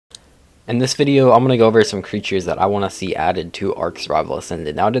In this video, I'm going to go over some creatures that I want to see added to Ark Survival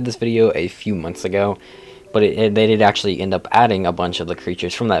Ascended. Now, I did this video a few months ago, but they did actually end up adding a bunch of the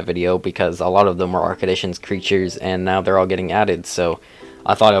creatures from that video because a lot of them were Ark Editions creatures, and now they're all getting added, so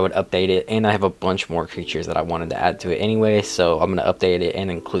I thought I would update it, and I have a bunch more creatures that I wanted to add to it anyway, so I'm going to update it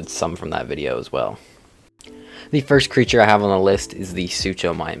and include some from that video as well. The first creature I have on the list is the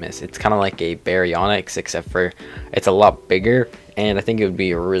Suchomimus. It's kind of like a Baryonyx, except for it's a lot bigger, and I think it would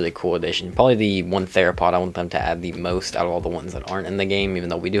be a really cool addition. Probably the one Theropod I want them to add the most out of all the ones that aren't in the game, even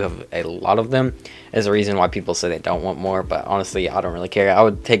though we do have a lot of them. There's a reason why people say they don't want more, but honestly, I don't really care. I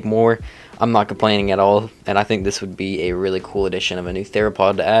would take more. I'm not complaining at all, and I think this would be a really cool addition of a new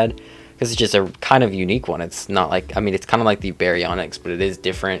Theropod to add, because it's just a kind of unique one. It's not like, I mean, it's kind of like the Baryonyx, but it is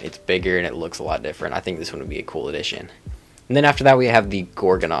different, it's bigger, and it looks a lot different. I think this one would be a cool addition. And then after that, we have the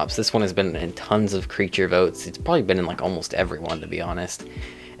Gorgonops. This one has been in tons of creature votes. It's probably been in like almost every one, to be honest.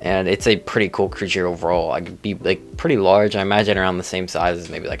 And it's a pretty cool creature overall. I could be like pretty large. I imagine around the same size as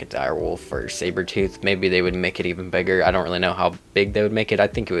maybe like a direwolf or saber-tooth. Maybe they would make it even bigger. I don't really know how big they would make it. I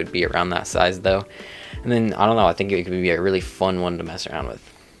think it would be around that size though. And then, I don't know, I think it could be a really fun one to mess around with.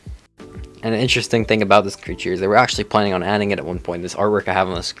 And an interesting thing about this creature is they were actually planning on adding it at one point. This artwork I have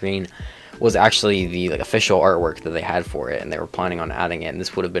on the screen was actually the official artwork that they had for it, and they were planning on adding it, and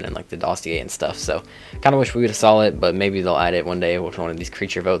this would have been in like the dossier and stuff. So kind of wish we would have saw it, but maybe they'll add it one day with one of these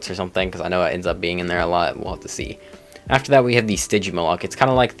creature votes or something, because I know it ends up being in there a lot. We'll have to see. After that, we have the Stygimoloch. It's kind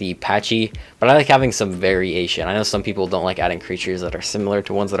of like the Patchy, but I like having some variation. I know some people don't like adding creatures that are similar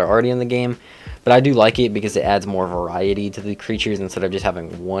to ones that are already in the game, but I do like it because it adds more variety to the creatures instead of just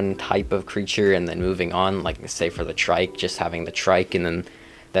having one type of creature and then moving on, like say for the Trike, just having the Trike and then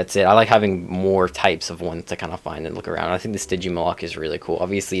that's it. I like having more types of ones to kind of find and look around. I think the Stygimoloch is really cool.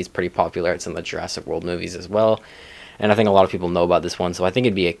 Obviously, it's pretty popular. It's in the Jurassic World movies as well, and I think a lot of people know about this one, so I think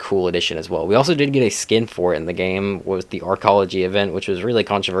it'd be a cool addition as well. We also did get a skin for it in the game with the Arcology event, which was really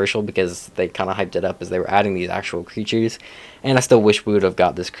controversial because they kind of hyped it up as they were adding these actual creatures, and I still wish we would have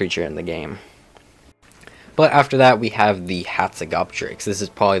got this creature in the game. But after that, we have the Hatzegopteryx. This is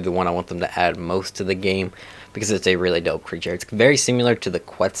probably the one I want them to add most to the game because it's a really dope creature. It's very similar to the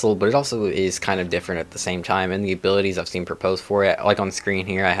Quetzal, but it also is kind of different at the same time, and the abilities I've seen proposed for it, like on screen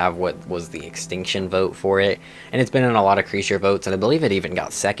here, I have what was the extinction vote for it, and it's been in a lot of creature votes, and I believe it even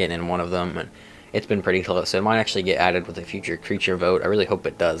got second in one of them, and it's been pretty close, so it might actually get added with a future creature vote. I really hope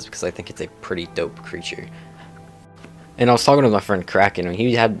it does, because I think it's a pretty dope creature. And I was talking to my friend Kraken, and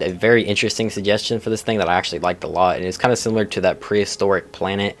he had a very interesting suggestion for this thing that I actually liked a lot, and it's kind of similar to that Prehistoric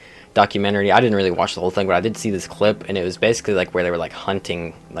Planet documentary. I didn't really watch the whole thing, but I did see this clip, and it was basically like where they were like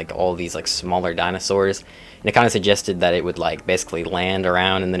hunting like all these like smaller dinosaurs, and it kind of suggested that it would like basically land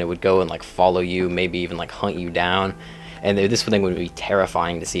around and then it would go and like follow you, maybe even like hunt you down, and this thing would be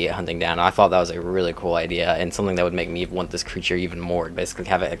terrifying to see it hunting down. I thought that was a really cool idea and something that would make me want this creature even more. Basically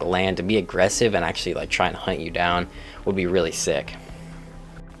have it like land to be aggressive and actually like try and hunt you down would be really sick.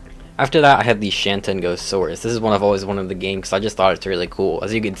 After that, I have the Shantungosaurus. This is one I've always wanted in the game because I just thought it's really cool.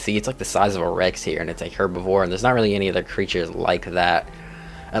 As you can see, it's like the size of a Rex here, and it's a herbivore, and there's not really any other creatures like that.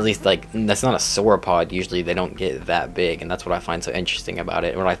 At least, like, that's not a sauropod. Usually they don't get that big, and that's what I find so interesting about it,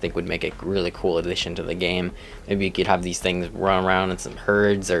 and what I think would make a really cool addition to the game. Maybe you could have these things run around in some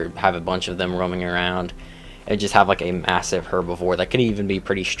herds, or have a bunch of them roaming around, and just have like a massive herbivore that could even be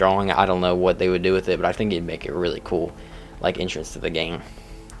pretty strong. I don't know what they would do with it, but I think it'd make it really cool, like, entrance to the game.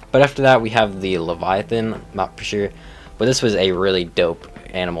 But after that, we have the Leviathan. I'm not for sure, but this was a really dope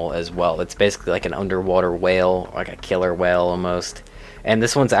animal as well. It's basically like an underwater whale, like a killer whale almost. And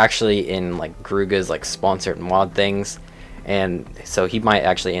this one's actually in like Gruga's like sponsored mod things, and so he might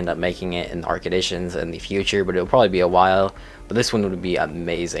actually end up making it in Ark Editions in the future, but it'll probably be a while. But this one would be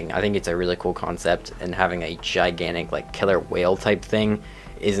amazing. I think it's a really cool concept, and having a gigantic like killer whale type thing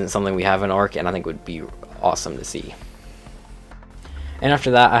isn't something we have in Ark, and I think would be awesome to see. And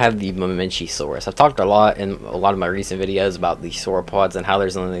after that, I have the Mamenchisaurus. I've talked a lot in a lot of my recent videos about the sauropods and how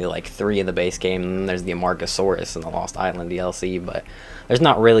there's only like 3 in the base game, and then there's the Amargasaurus in the Lost Island DLC, but there's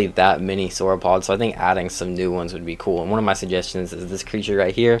not really that many sauropods, so I think adding some new ones would be cool. And one of my suggestions is this creature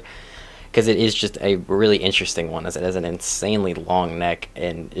right here, because it is just a really interesting one, as it has an insanely long neck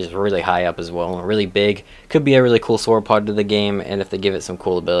and is really high up as well, really big. Could be a really cool sauropod to the game, and if they give it some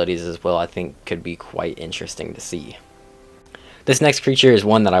cool abilities as well, I think could be quite interesting to see. This next creature is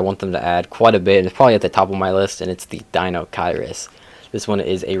one that I want them to add quite a bit, and it's probably at the top of my list, and it's the Deinocheirus. This one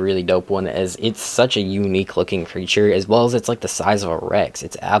is a really dope one, as it's such a unique looking creature, as well as it's like the size of a Rex.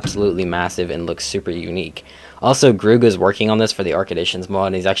 It's absolutely massive and looks super unique. Also, Grug is working on this for the Arc Editions mod,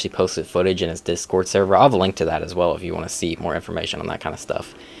 and he's actually posted footage in his Discord server. I'll have a link to that as well if you want to see more information on that kind of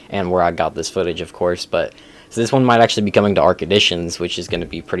stuff, and where I got this footage, of course. But so this one might actually be coming to Arc Editions, which is going to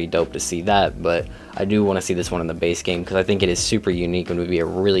be pretty dope to see that, but I do want to see this one in the base game, because I think it is super unique and would be a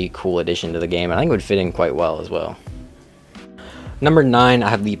really cool addition to the game, and I think it would fit in quite well as well. Number 9, I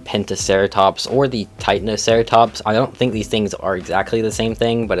have the Pentaceratops, or the Titanoceratops. I don't think these things are exactly the same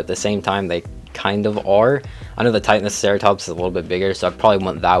thing, but at the same time, they kind of are. I know the Titanoceratops is a little bit bigger, so I probably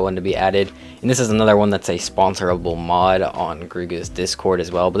want that one to be added. And this is another one that's a sponsorable mod on Gruga's Discord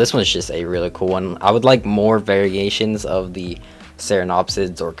as well, but this one's just a really cool one. I would like more variations of the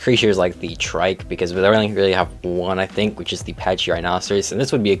Ceranopsids or creatures like the Trike, because we only really have one, I think, which is the Patchy Rhinoceros, and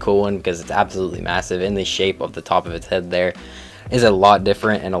this would be a cool one because it's absolutely massive, and the shape of the top of its head there is a lot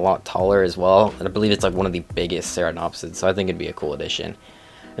different and a lot taller as well, and I believe it's like one of the biggest Ceranopsids, so I think it'd be a cool addition.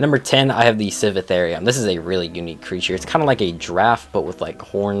 At number 10, I have the Civitherium. This is a really unique creature. It's kind of like a giraffe, but with like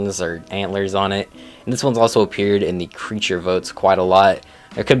horns or antlers on it. And this one's also appeared in the creature votes quite a lot.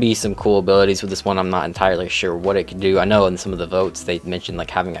 There could be some cool abilities with this one. I'm not entirely sure what it could do. I know in some of the votes they mentioned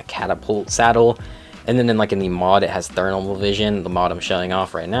like having a catapult saddle. And then in the mod it has thermal vision, the mod I'm showing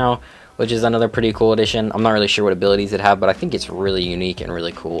off right now, which is another pretty cool addition. I'm not really sure what abilities it have, but I think it's really unique and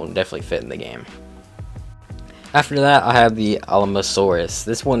really cool and definitely fit in the game. After that, I have the Alamosaurus.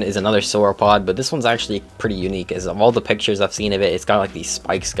 This one is another sauropod, but this one's actually pretty unique. As of all the pictures I've seen of it, it's got like these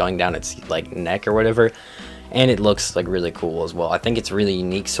spikes going down its like neck or whatever, and it looks like really cool as well. I think it's really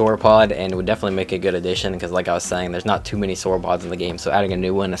unique sauropod, and it would definitely make a good addition because, like I was saying, there's not too many sauropods in the game, so adding a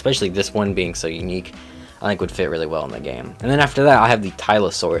new one, especially this one being so unique, I think would fit really well in the game. And then after that, I have the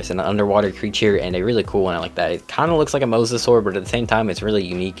Tylosaurus, an underwater creature, and a really cool one. I like that. It kind of looks like a mosasaur, but at the same time, it's really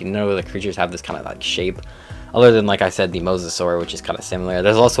unique. And no other creatures have this kind of like shape, other than, like I said, the mosasaur, which is kind of similar.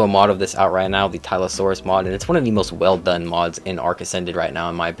 There's also a mod of this out right now, the Tylosaurus mod, and it's one of the most well done mods in Arc Ascended right now,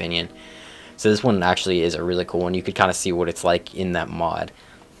 in my opinion. So this one actually is a really cool one. You could kind of see what it's like in that mod.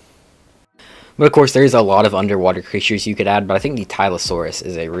 But of course, there's a lot of underwater creatures you could add, but I think the Tylosaurus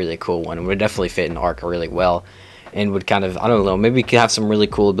is a really cool one. It would definitely fit in Arc really well, and would kind of, I don't know, maybe it could have some really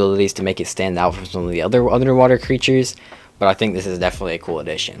cool abilities to make it stand out from some of the other underwater creatures, but I think this is definitely a cool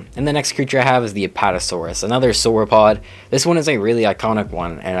addition. And the next creature I have is the Apatosaurus, another sauropod. This one is a really iconic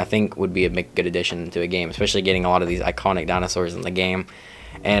one, and I think would be a good addition to a game, especially getting a lot of these iconic dinosaurs in the game.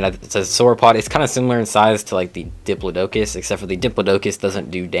 And it's a sauropod. It's kind of similar in size to like the Diplodocus, except for the Diplodocus doesn't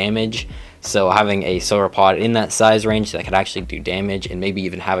do damage. So having a sauropod in that size range that could actually do damage and maybe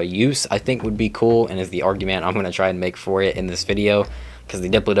even have a use, I think would be cool, and is the argument I'm going to try and make for it in this video, because the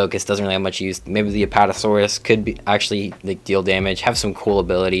Diplodocus doesn't really have much use. Maybe the Apatosaurus could be actually like deal damage, have some cool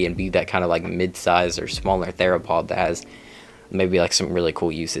ability, and be that kind of like mid-size or smaller theropod that has maybe like some really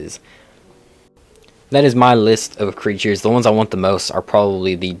cool uses. That is my list of creatures. The ones I want the most are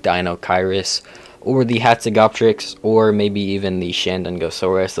probably the Deinocheirus, or the Hatzegopteryx, or maybe even the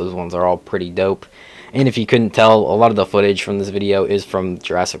Shandungosaurus. Those ones are all pretty dope. And if you couldn't tell, a lot of the footage from this video is from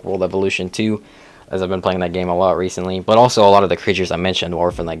Jurassic World Evolution 2, as I've been playing that game a lot recently. But also a lot of the creatures I mentioned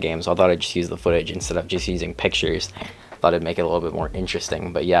were from that game, so I thought I'd just use the footage instead of just using pictures. Thought it'd make it a little bit more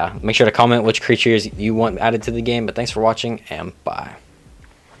interesting. But yeah, make sure to comment which creatures you want added to the game. But thanks for watching, and bye.